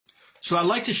So I'd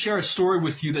like to share a story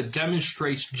with you that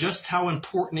demonstrates just how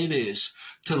important it is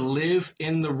to live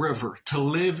in the river, to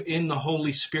live in the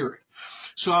Holy Spirit.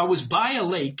 So I was by a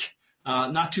lake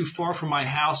not too far from my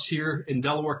house here in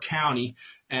Delaware County,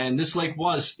 and this lake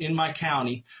was in my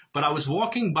county, but I was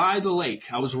walking by the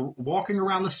lake. I was walking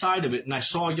around the side of it, and I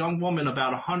saw a young woman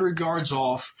about 100 yards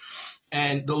off,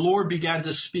 and the Lord began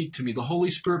to speak to me. The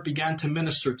Holy Spirit began to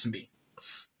minister to me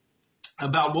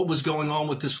about what was going on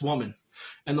with this woman.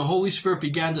 And the Holy Spirit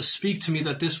began to speak to me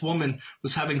that this woman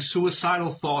was having suicidal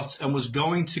thoughts and was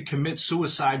going to commit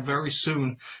suicide very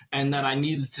soon, and that I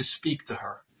needed to speak to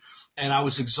her. And I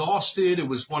was exhausted. It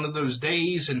was one of those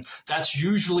days, and that's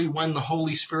usually when the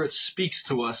Holy Spirit speaks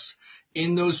to us,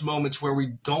 in those moments where we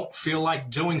don't feel like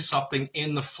doing something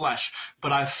in the flesh.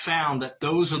 But I've found that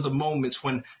those are the moments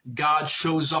when God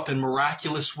shows up in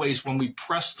miraculous ways, when we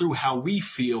press through how we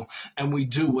feel and we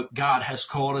do what God has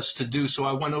called us to do. So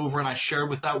I went over and I shared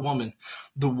with that woman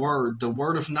the word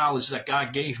of knowledge that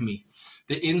God gave me,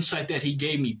 the insight that he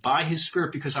gave me by his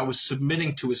Spirit, because I was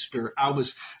submitting to his Spirit. I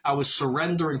was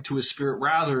surrendering to his Spirit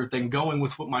rather than going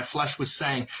with what my flesh was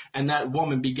saying. And that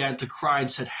woman began to cry and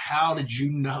said, "How did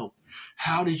you know?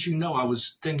 How did you know I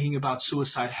was thinking about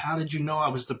suicide? How did you know I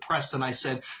was depressed?" And I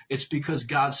said, "It's because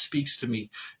God speaks to me,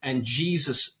 and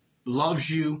Jesus loves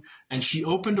you." And she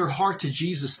opened her heart to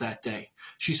Jesus that day.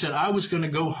 She said, "I was going to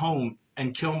go home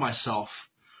and kill myself,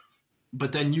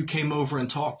 but then you came over and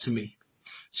talked to me."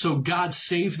 So God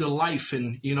saved a life.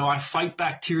 And, I fight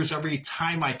back tears every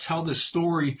time I tell this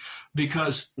story,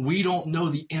 because we don't know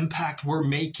the impact we're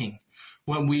making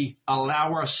when we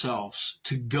allow ourselves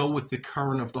to go with the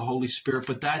current of the Holy Spirit.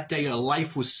 But that day, a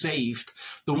life was saved.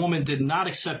 The woman did not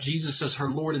accept Jesus as her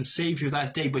Lord and Savior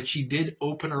that day, but she did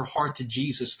open her heart to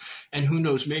Jesus. And who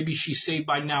knows, maybe she's saved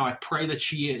by now. I pray that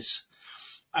she is.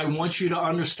 I want you to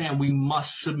understand, we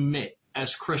must submit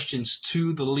as Christians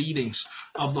to the leadings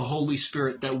of the Holy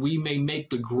Spirit, that we may make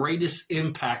the greatest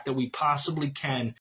impact that we possibly can